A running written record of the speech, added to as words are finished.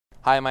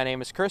Hi, my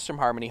name is Chris from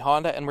Harmony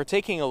Honda, and we're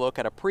taking a look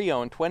at a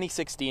pre-owned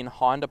 2016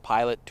 Honda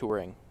Pilot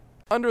Touring.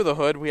 Under the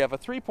hood, we have a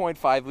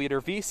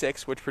 3.5-liter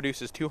V6 which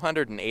produces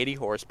 280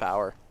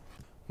 horsepower.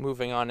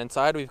 Moving on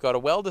inside, we've got a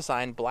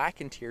well-designed black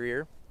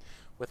interior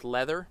with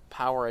leather,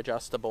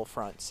 power-adjustable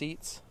front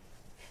seats,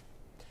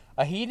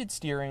 a heated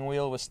steering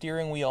wheel with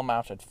steering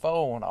wheel-mounted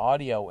phone,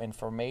 audio,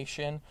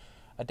 information,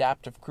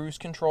 adaptive cruise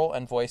control,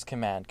 and voice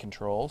command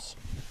controls,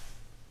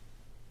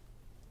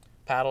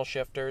 paddle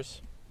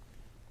shifters,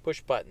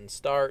 push-button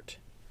start,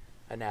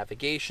 a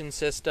navigation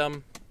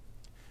system,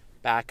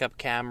 backup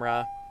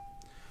camera,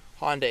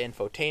 Honda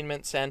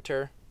infotainment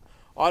center,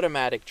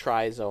 automatic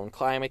tri-zone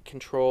climate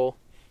control,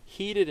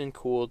 heated and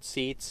cooled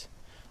seats,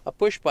 a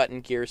push-button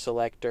gear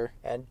selector,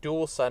 and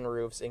dual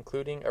sunroofs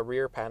including a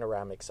rear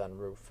panoramic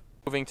sunroof.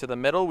 Moving to the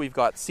middle, we've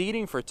got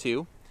seating for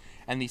two,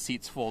 and these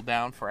seats fold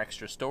down for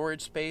extra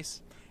storage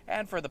space.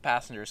 And for the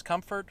passenger's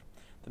comfort,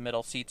 the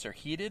middle seats are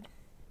heated.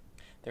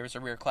 There is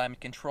a rear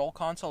climate control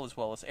console as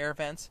well as air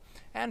vents,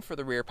 and for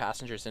the rear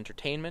passenger's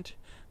entertainment,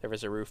 there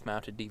is a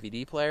roof-mounted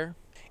DVD player.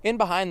 In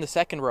behind the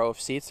second row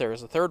of seats, there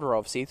is a third row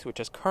of seats which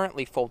is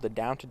currently folded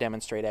down to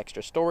demonstrate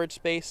extra storage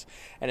space,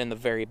 and in the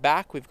very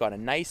back we've got a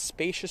nice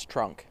spacious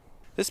trunk.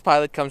 This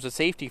Pilot comes with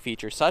safety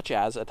features such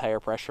as a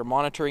tire pressure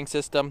monitoring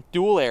system,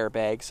 dual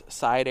airbags,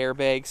 side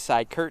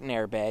curtain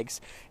airbags,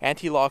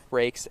 anti-lock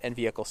brakes, and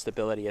vehicle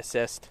stability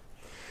assist.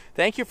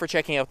 Thank you for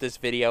checking out this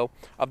video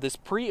of this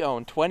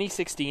pre-owned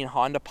 2016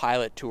 Honda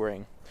Pilot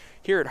Touring.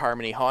 Here at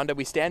Harmony Honda,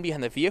 we stand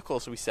behind the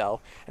vehicles we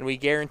sell, and we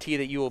guarantee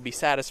that you will be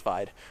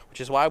satisfied, which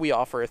is why we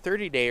offer a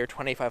 30-day or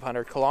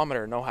 2,500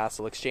 kilometer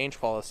no-hassle exchange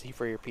policy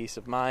for your peace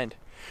of mind.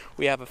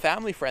 We have a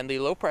family-friendly,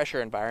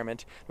 low-pressure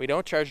environment. We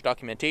don't charge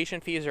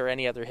documentation fees or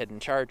any other hidden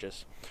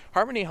charges.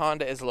 Harmony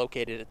Honda is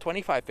located at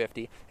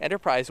 2550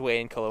 Enterprise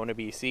Way in Kelowna,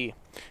 BC.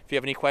 If you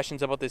have any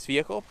questions about this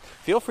vehicle,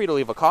 feel free to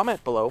leave a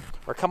comment below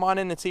or come on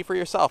in and see for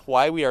yourself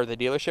why we are the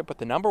dealership with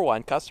the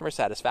 #1 customer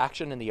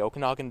satisfaction in the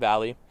Okanagan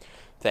Valley.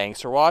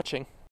 Thanks for watching.